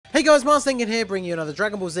Hey guys, Mars Thinking here, bringing you another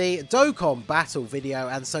Dragon Ball Z Dokkan battle video,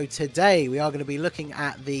 and so today we are going to be looking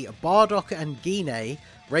at the BARDOCK and GINE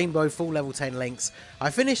Rainbow full level 10 links. I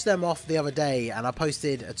finished them off the other day and I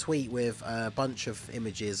posted a tweet with a bunch of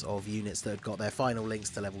images of units that had got their final links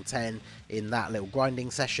to level 10 in that little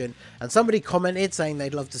grinding session, and somebody commented saying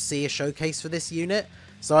they'd love to see a showcase for this unit.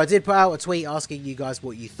 So I did put out a tweet asking you guys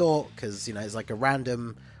what you thought, because you know, it's like a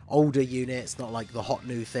random older unit, it's not like the hot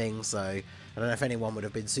new thing, so I don't know if anyone would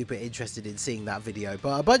have been super interested in seeing that video,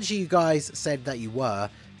 but a bunch of you guys said that you were,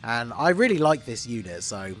 and I really like this unit.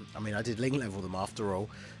 So I mean, I did link level them after all.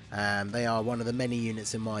 They are one of the many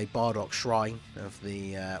units in my Bardock shrine of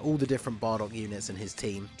the all the different Bardock units in his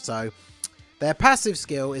team. So their passive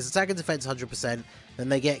skill is attack and defense 100%, then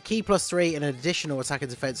they get Ki +3 and an additional attack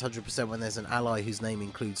and defense 100% when there's an ally whose name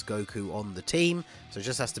includes Goku on the team, so it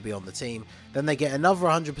just has to be on the team. Then they get another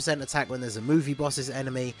 100% attack when there's a movie boss's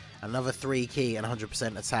enemy, another 3 Ki and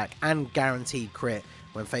 100% attack, and guaranteed crit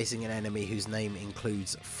when facing an enemy whose name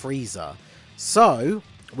includes Frieza. So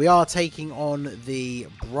we are taking on the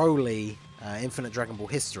Broly Infinite Dragon Ball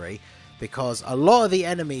history, because a lot of the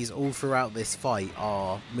enemies all throughout this fight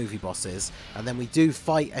are movie bosses, and then we do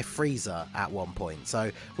fight a Frieza at one point.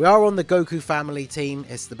 So we are on the Goku family team.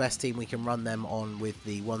 It's the best team we can run them on with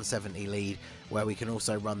the 170 lead, where we can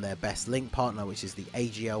also run their best link partner, which is the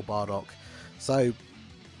AGL Bardock. So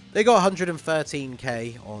they got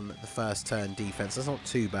 113k on the first turn defense. That's not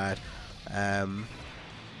too bad.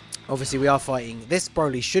 Obviously, we are fighting... This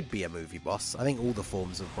Broly should be a movie boss. I think all the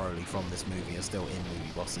forms of Broly from this movie are still in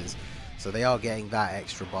movie bosses. So they are getting that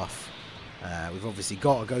extra buff. We've obviously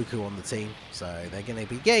got a Goku on the team, so they're going to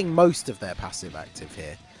be getting most of their passive active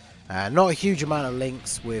here. Not a huge amount of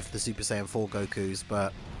links with the Super Saiyan 4 Gokus,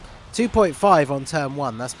 but 2.5 on turn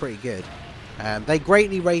 1, that's pretty good. They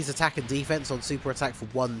greatly raise attack and defense on super attack for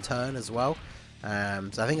one turn as well. So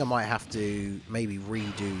I think I might have to maybe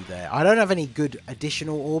redo there. I don't have any good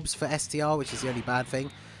additional orbs for STR, which is the only bad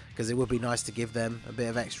thing, because it would be nice to give them a bit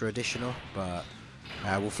of extra additional, but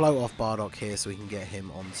we'll float off Bardock here so we can get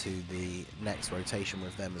him onto the next rotation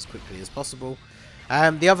with them as quickly as possible.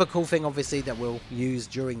 The other cool thing obviously that we'll use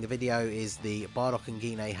during the video is the Bardock and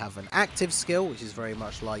GINE have an active skill, which is very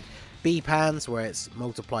much like B-Pans, where it's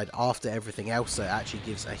multiplied after everything else, so it actually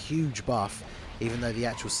gives a huge buff, even though the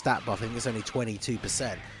actual stat buff, I think it's only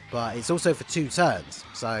 22%, but it's also for 2 turns,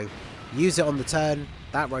 so use it on the turn,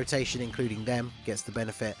 that rotation including them gets the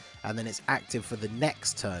benefit, and then it's active for the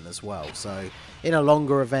next turn as well. So in a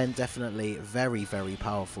longer event, definitely very, very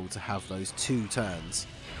powerful to have those 2 turns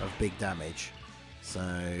of big damage. So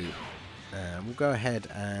we'll go ahead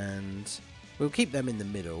and we'll keep them in the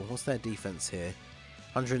middle. What's their defense here?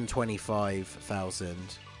 125,000.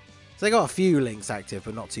 So they got a few links active,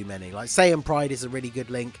 but not too many. Like Saiyan Pride is a really good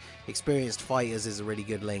link. Experienced Fighters is a really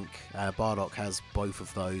good link. Bardock has both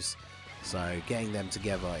of those. So getting them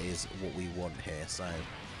together is what we want here. So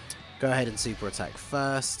go ahead and super attack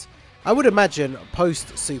first. I would imagine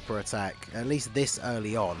post super attack, at least this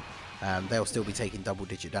early on, they'll still be taking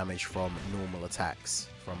double-digit damage from normal attacks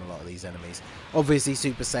from a lot of these enemies. Obviously,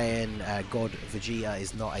 Super Saiyan God Vegeta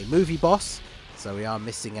is not a movie boss, so we are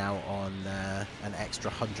missing out on an extra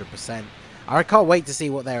 100%. I can't wait to see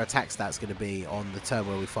what their attack stat's going to be on the turn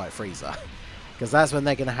where we fight Frieza, because that's when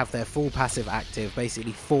they're going to have their full passive active,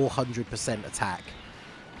 basically 400% attack.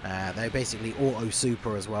 They basically auto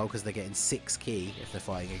super as well, because they're getting 6 Ki if they're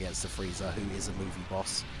fighting against the Frieza, who is a movie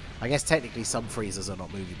boss. I guess technically some Friezas are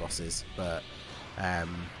not movie bosses, but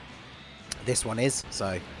this one is,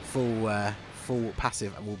 so full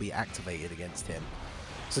passive will be activated against him.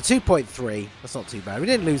 So 2.3, that's not too bad. We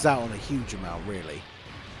didn't lose out on a huge amount, really.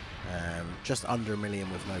 Just under 1 million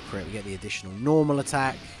with no crit. We get the additional normal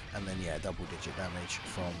attack, and then, yeah, double-digit damage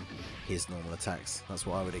from his normal attacks. That's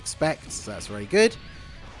what I would expect, so that's very good.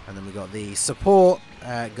 And then we got the support,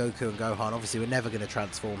 Goku and Gohan. Obviously, we're never going to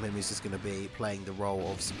transform him. He's just going to be playing the role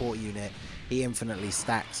of support unit. He infinitely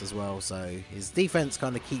stacks as well, so his defense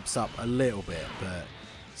kind of keeps up a little bit, but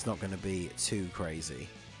it's not going to be too crazy.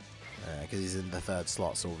 Because he's in the 3rd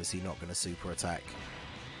slot, so obviously not going to super attack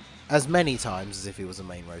as many times as if he was a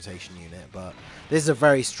main rotation unit. But this is a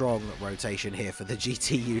very strong rotation here for the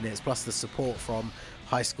GT units, plus the support from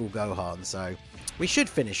High School Gohan. So we should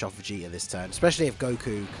finish off Vegeta this turn, especially if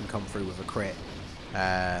Goku can come through with a crit.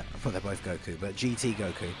 Well, they're both Goku, but GT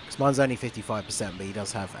Goku. Because mine's only 55%, but he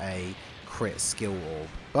does have a crit skill orb.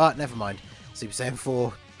 But never mind. Super Saiyan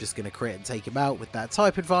 4 just going to crit and take him out with that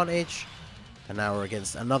type advantage. And now we're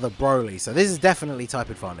against another Broly. So this is definitely type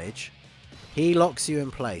advantage. He locks you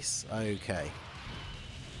in place. Okay.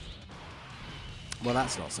 Well,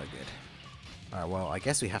 that's not so good. Alright, well, I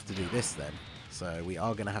guess we have to do this then. So we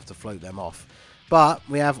are going to have to float them off. But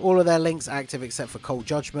we have all of their links active except for Cold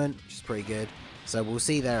Judgment, which is pretty good. So we'll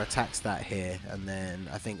see their attack stat here, and then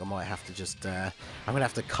I think I might have to just... I'm going to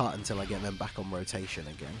have to cut until I get them back on rotation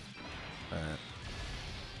again.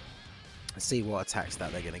 Let's see what attack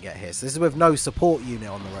stat they're going to get here. So this is with no support unit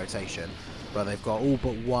on the rotation, but they've got all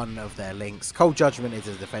but one of their links. Cold Judgment is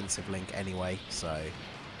a defensive link anyway, so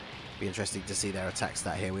be interesting to see their attack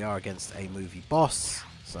stat here. We are against a movie boss,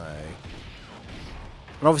 so...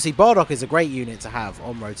 And obviously Bardock is a great unit to have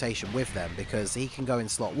on rotation with them, because he can go in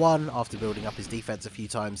slot 1 after building up his defense a few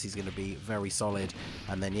times. He's going to be very solid,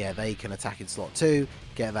 and then yeah, they can attack in slot 2,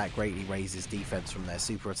 get that greatly raises defense from their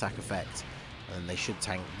super attack effect, and they should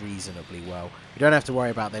tank reasonably well. We don't have to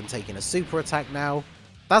worry about them taking a super attack now.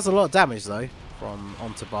 That's a lot of damage though from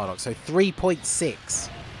onto Bardock, so 3.6.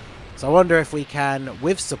 So I wonder if we can,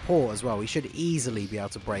 with support as well, we should easily be able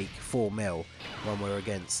to break 4 mil when we're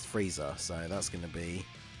against Frieza. So that's going to be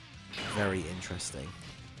very interesting.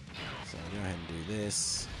 So go ahead and do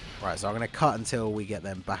this. Right, so I'm going to cut until we get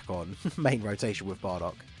them back on main rotation with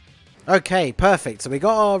Bardock. Okay, perfect. So we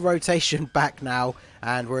got our rotation back now,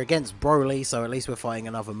 and we're against Broly, so at least we're fighting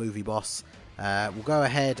another movie boss. We'll go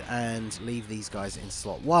ahead and leave these guys in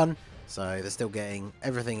slot 1. So they're still getting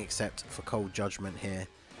everything except for Cold Judgment here.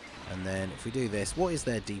 And then if we do this, what is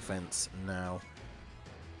their defense now?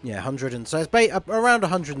 Yeah, 100, and so it's around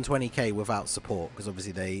 120k without support, because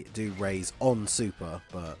obviously they do raise on super,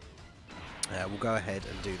 but we'll go ahead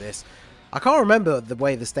and do this. I can't remember the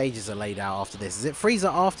way the stages are laid out after this. Is it Frieza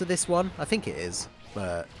after this one? I think it is,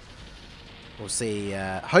 but we'll see.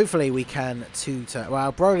 Hopefully we can 2-turn.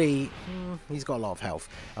 Well, Broly, he's got a lot of health.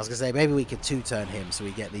 I was going to say maybe we could 2-turn him so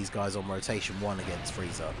we get these guys on rotation 1 against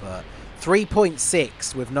Frieza, but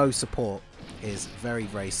 3.6 with no support is very,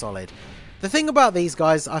 very solid. The thing about these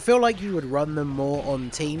guys, I feel like you would run them more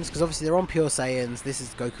on teams, because obviously they're on Pure Saiyans, this is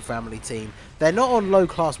Goku family team. They're not on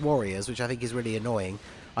low-class warriors, which I think is really annoying.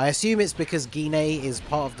 I assume it's because Gine is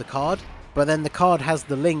part of the card, but then the card has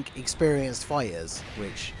the link experienced fighters,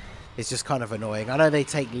 which is just kind of annoying. I know they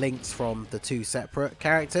take links from the 2 separate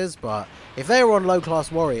characters, but if they were on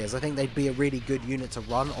low-class warriors, I think they'd be a really good unit to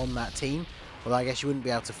run on that team. Well, I guess you wouldn't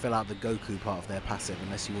be able to fill out the Goku part of their passive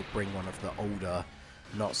unless you would bring one of the older,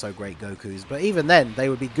 not so great Gokus. But even then, they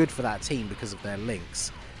would be good for that team because of their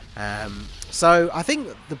links. So I think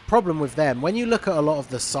the problem with them, when you look at a lot of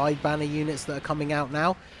the side banner units that are coming out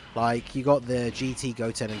now, like you got the GT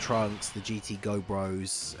Goten and Trunks, the GT Go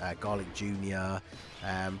Bros, Garlic Jr.,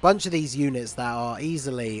 bunch of these units that are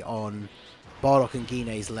easily on Bardock and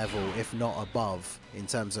Gine's level, if not above, in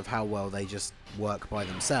terms of how well they just work by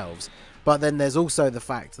themselves. But then there's also the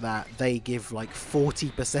fact that they give like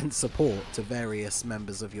 40% support to various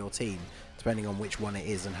members of your team, depending on which one it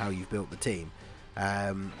is and how you've built the team.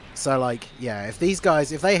 So like, yeah, if these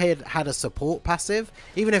guys, if they had a support passive,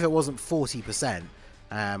 even if it wasn't 40%,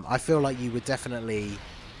 I feel like you would definitely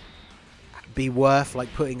be worth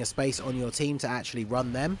like putting a space on your team to actually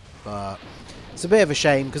run them. But it's a bit of a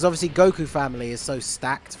shame, because obviously Goku family is so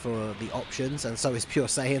stacked for the options, and so is Pure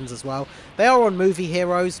Saiyans as well. They are on movie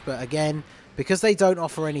heroes, but again, because they don't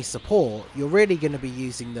offer any support, you're really going to be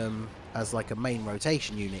using them as like a main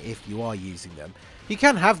rotation unit if you are using them. You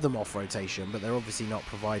can have them off rotation, but they're obviously not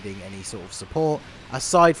providing any sort of support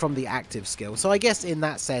aside from the active skill. So I guess in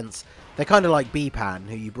that sense, they're kind of like B-Pan,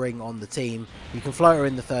 who you bring on the team. You can float her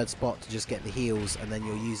in the 3rd spot to just get the heals, and then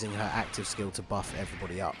you're using her active skill to buff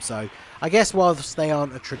everybody up. So I guess whilst they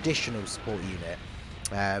aren't a traditional support unit,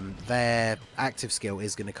 their active skill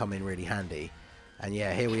is going to come in really handy. And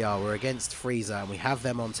yeah, here we are. We're against Frieza, and we have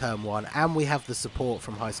them on turn 1, and we have the support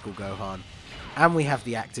from High School Gohan, and we have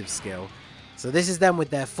the active skill. So this is them with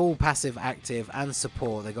their full passive, active, and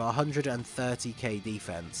support. They got 130k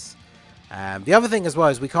defense. The other thing as well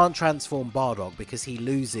is we can't transform Bardock because he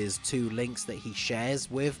loses 2 links that he shares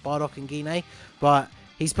with Bardock and Gine, but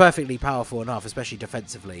he's perfectly powerful enough, especially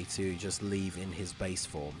defensively, to just leave in his base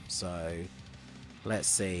form. So let's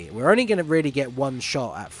see. We're only going to really get 1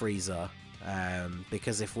 shot at Frieza,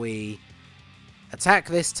 because if we attack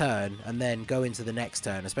this turn and then go into the next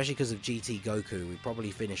turn, especially because of GT Goku, we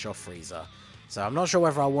probably finish off Frieza. So I'm not sure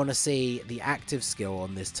whether I want to see the active skill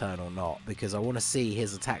on this turn or not, because I want to see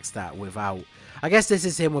his attack stat without... I guess this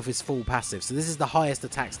is him with his full passive, so this is the highest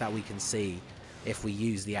attack stat we can see if we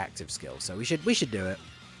use the active skill. So we should do it,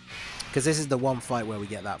 because this is the one fight where we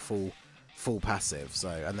get that full passive. So,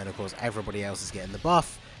 and then of course everybody else is getting the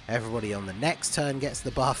buff, everybody on the next turn gets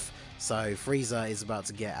the buff, so Frieza is about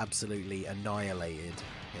to get absolutely annihilated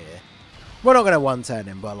here. We're not going to 1-turn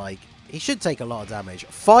him, but like, he should take a lot of damage.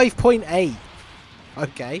 5.8!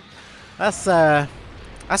 Okay, that's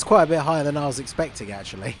That's quite a bit higher than I was expecting,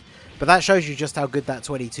 actually. But that shows you just how good that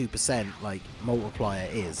 22% like multiplier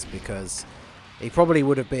is, because it probably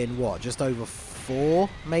would have been, what, just over 4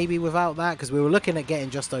 maybe without that, because we were looking at getting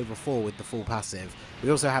just over 4 with the full passive. We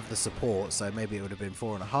also have the support, so maybe it would have been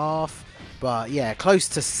 4.5. But yeah, close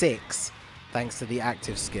to 6 thanks to the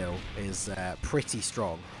active skill is pretty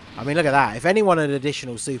strong. I mean, look at that. If anyone had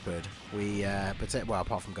additional supered, we well,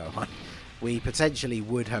 apart from Gohan, we potentially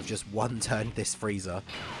would have just one-turned this Frieza.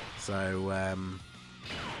 So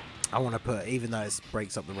I want to put, even though it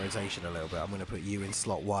breaks up the rotation a little bit, I'm going to put you in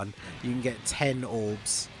slot 1. You can get 10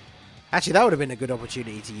 orbs. Actually, that would have been a good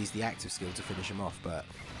opportunity to use the active skill to finish him off, but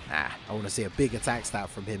I want to see a big attack stat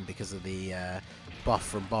from him because of the buff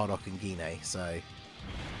from Bardock and Gine. So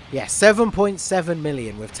yeah, 7.7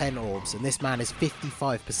 million with 10 orbs, and this man is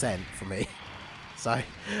 55% for me. So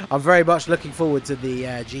I'm very much looking forward to the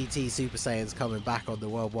GT Super Saiyans coming back on the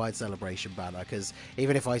Worldwide Celebration banner, because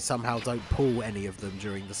even if I somehow don't pull any of them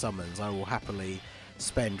during the summons, I will happily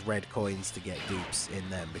spend red coins to get dupes in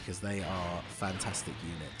them, because they are fantastic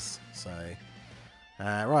units. So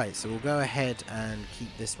right, so we'll go ahead and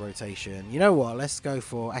keep this rotation. You know what, let's go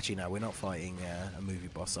for, actually no, we're not fighting a movie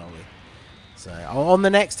boss, are we? So on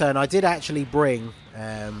the next turn, I did actually bring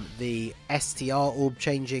the STR orb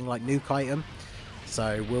changing like nuke item.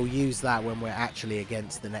 So we'll use that when we're actually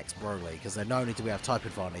against the next Broly, because then not only do we have type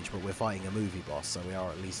advantage, but we're fighting a movie boss, so we are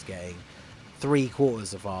at least getting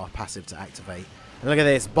 3/4 of our passive to activate. And look at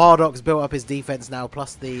this, Bardock's built up his defense now,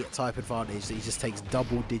 plus the type advantage, so he just takes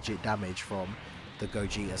double-digit damage from the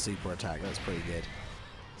Gogeta super attack. That's pretty good.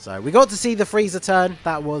 So we got to see the Frieza turn.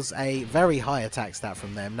 That was a very high attack stat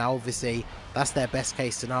from them. Now obviously that's their best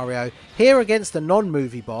case scenario. Here against a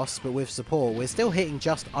non-movie boss, but with support, we're still hitting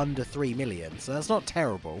just under 3 million. So that's not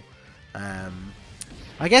terrible.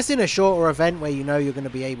 I guess in a shorter event where you know you're going to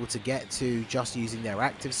be able to get to just using their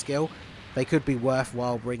active skill, they could be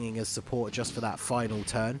worthwhile bringing as support just for that final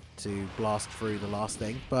turn to blast through the last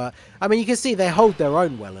thing. But I mean, you can see they hold their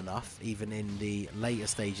own well enough even in the later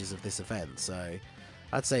stages of this event. So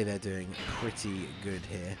I'd say they're doing pretty good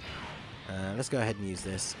here. Let's go ahead and use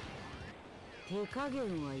this.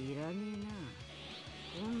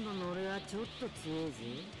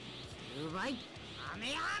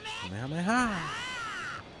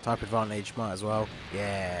 Type advantage, might as well.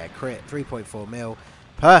 Yeah, crit, 3.4 mil.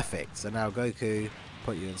 Perfect. So now Goku,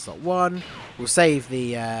 put you in slot 1. We'll save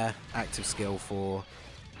the active skill for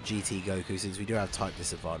GT Goku, since we do have type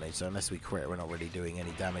disadvantage. So unless we crit, we're not really doing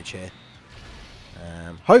any damage here.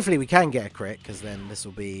 Hopefully we can get a crit, because then this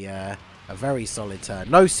will be a very solid turn.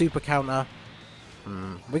 No super counter.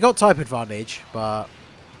 We got type advantage, but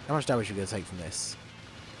how much damage are we going to take from this?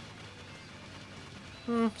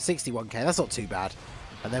 61k, that's not too bad.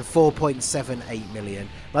 And then 4.78 million.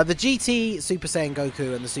 Like the GT Super Saiyan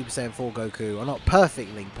Goku and the Super Saiyan 4 Goku are not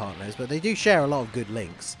perfect link partners, but they do share a lot of good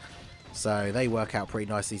links. So they work out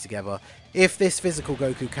pretty nicely together. If this physical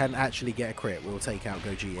Goku can actually get a crit, we'll take out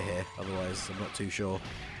Gogeta here. Otherwise, I'm not too sure.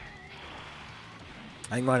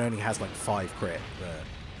 I think mine only has like 5 crit, but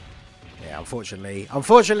yeah, unfortunately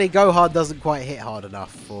Gohan doesn't quite hit hard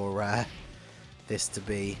enough for this to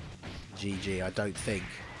be GG, I don't think.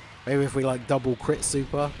 Maybe if we like double crit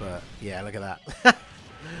super, but yeah, look at that.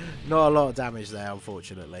 Not a lot of damage there,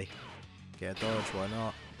 unfortunately. Get a dodge, why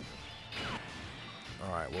not?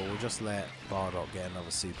 Alright, well, we'll just let Bardock get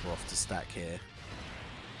another super off to stack here.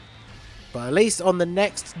 But at least on the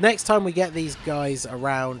next time we get these guys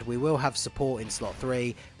around, we will have support in slot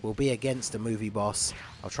 3. We'll be against a movie boss.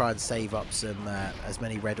 I'll try and save up some as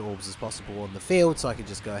many red orbs as possible on the field, so I can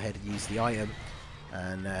just go ahead and use the item.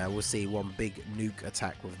 And we'll see one big nuke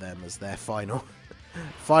attack with them as their final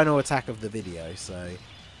attack of the video. So,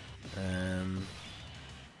 right,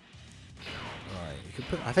 you can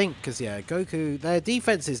put, I think, because yeah, Goku, their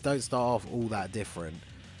defenses don't start off all that different.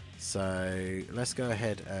 So let's go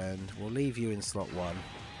ahead and we'll leave you in slot 1.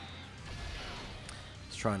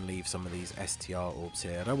 Let's try and leave some of these STR orbs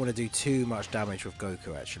here. I don't want to do too much damage with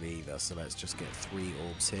Goku actually either, so let's just get 3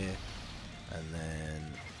 orbs here, and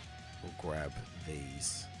then we'll grab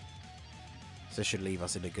these. So this should leave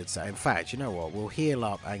us in a good set. In fact, you know what? We'll heal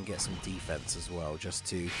up and get some defense as well, just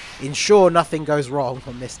to ensure nothing goes wrong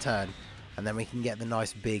on this turn. And then we can get the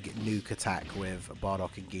nice big nuke attack with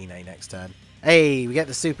Bardock and Gine next turn. Hey, we get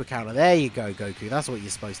the super counter. There you go, Goku. That's what you're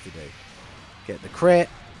supposed to do. Get the crit.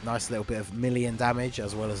 Nice little bit of million damage,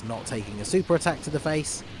 as well as not taking a super attack to the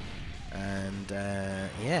face. And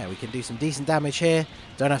yeah, we can do some decent damage here.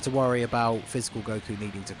 Don't have to worry about physical Goku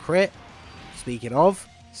needing to crit. Speaking of,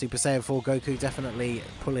 Super Saiyan 4 Goku definitely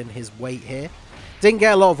pulling his weight here. Didn't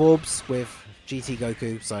get a lot of orbs with GT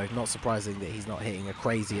Goku, so not surprising that he's not hitting a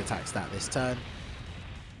crazy attack stat this turn.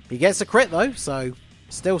 He gets a crit though, so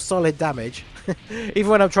still solid damage.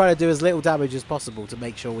 Even when I'm trying to do as little damage as possible to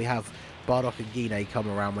make sure we have Bardock and Gine come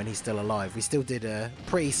around when he's still alive. We still did a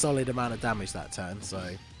pretty solid amount of damage that turn, so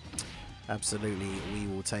absolutely we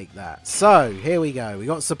will take that. So here we go. We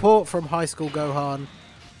got support from High School Gohan.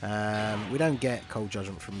 We don't get Cold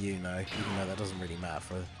Judgment from you, no, even though that doesn't really matter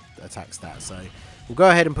for attack stats. So we'll go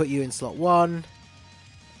ahead and put you in slot 1.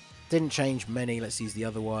 Didn't change many. Let's use the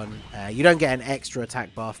other one. You don't get an extra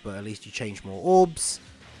attack buff, but at least you change more orbs.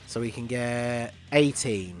 So we can get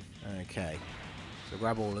 18. Okay. So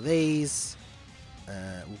grab all of these.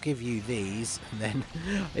 We'll give you these. And then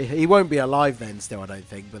he won't be alive then still, I don't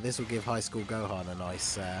think. But this will give High School Gohan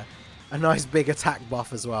a nice big attack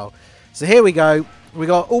buff as well. So here we go. We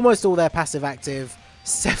got almost all their passive active.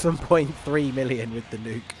 7.3 million with the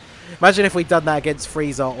nuke. Imagine if we'd done that against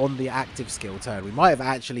Frieza on the active skill turn. We might have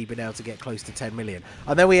actually been able to get close to 10 million.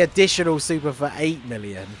 And then we additional super for 8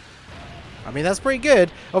 million. I mean, that's pretty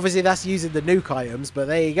good. Obviously, that's using the nuke items, but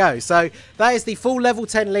there you go. So, that is the full level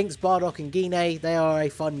 10 links, Bardock and Gine. They are a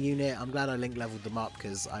fun unit. I'm glad I link leveled them up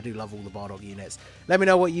because I do love all the Bardock units. Let me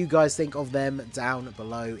know what you guys think of them down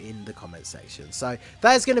below in the comment section. So,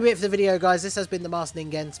 that is going to be it for the video, guys. This has been the Master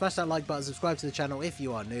Ningen. Smash that like button, subscribe to the channel if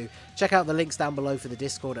you are new. Check out the links down below for the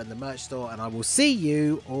Discord and the merch store, and I will see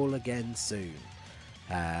you all again soon.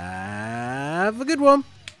 Have a good one.